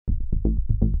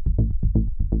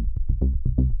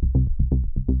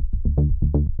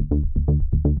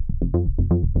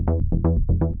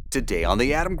Today on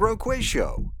the Adam Grow Quiz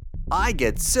Show, I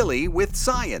get silly with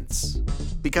science.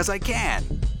 Because I can.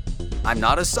 I'm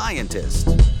not a scientist.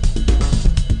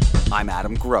 I'm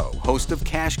Adam Grow, host of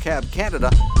Cash Cab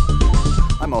Canada.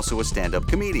 I'm also a stand-up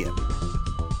comedian.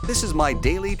 This is my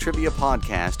daily trivia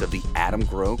podcast of the Adam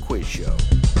Grow Quiz Show.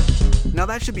 Now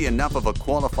that should be enough of a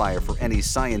qualifier for any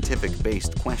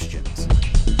scientific-based questions.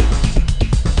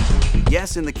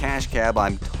 Yes, in the Cash Cab,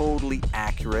 I'm totally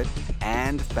accurate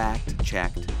and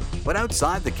fact-checked. But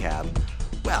outside the cab,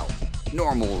 well,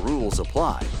 normal rules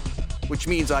apply. Which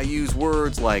means I use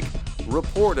words like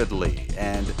reportedly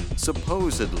and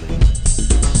supposedly.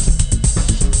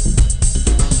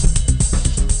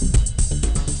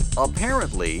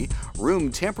 Apparently,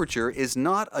 room temperature is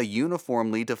not a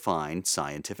uniformly defined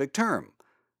scientific term.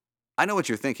 I know what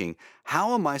you're thinking.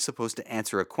 How am I supposed to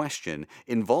answer a question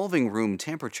involving room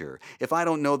temperature if I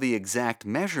don't know the exact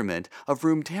measurement of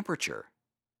room temperature?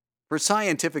 For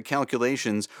scientific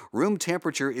calculations, room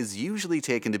temperature is usually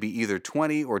taken to be either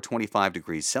 20 or 25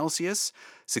 degrees Celsius,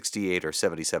 68 or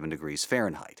 77 degrees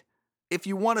Fahrenheit. If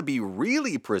you want to be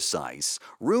really precise,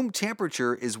 room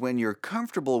temperature is when you're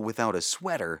comfortable without a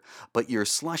sweater, but your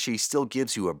slushie still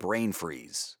gives you a brain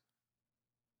freeze.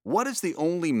 What is the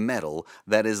only metal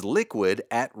that is liquid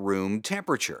at room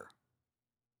temperature?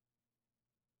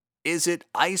 Is it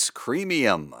ice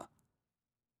creamium?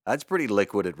 That's pretty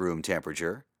liquid at room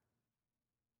temperature.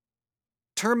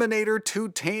 Terminator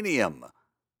Titanium.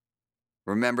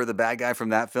 Remember the bad guy from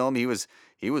that film? He was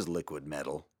liquid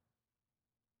metal.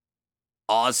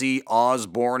 Ozzy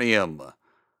Osbournium.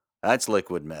 That's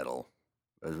liquid metal.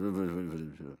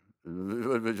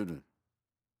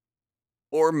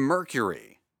 Or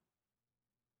mercury.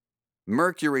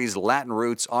 Mercury's Latin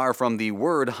roots are from the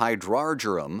word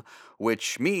hydrargyrum,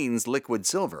 which means liquid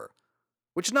silver,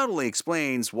 which not only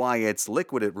explains why it's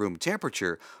liquid at room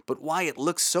temperature, but why it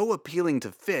looks so appealing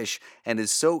to fish and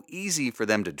is so easy for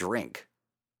them to drink.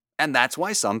 And that's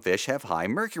why some fish have high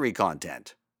mercury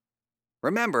content.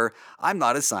 Remember, I'm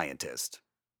not a scientist.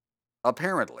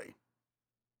 Apparently.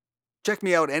 Check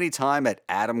me out anytime at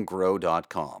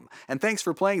adamgrow.com. And thanks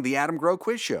for playing the Adam Grow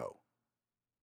Quiz Show.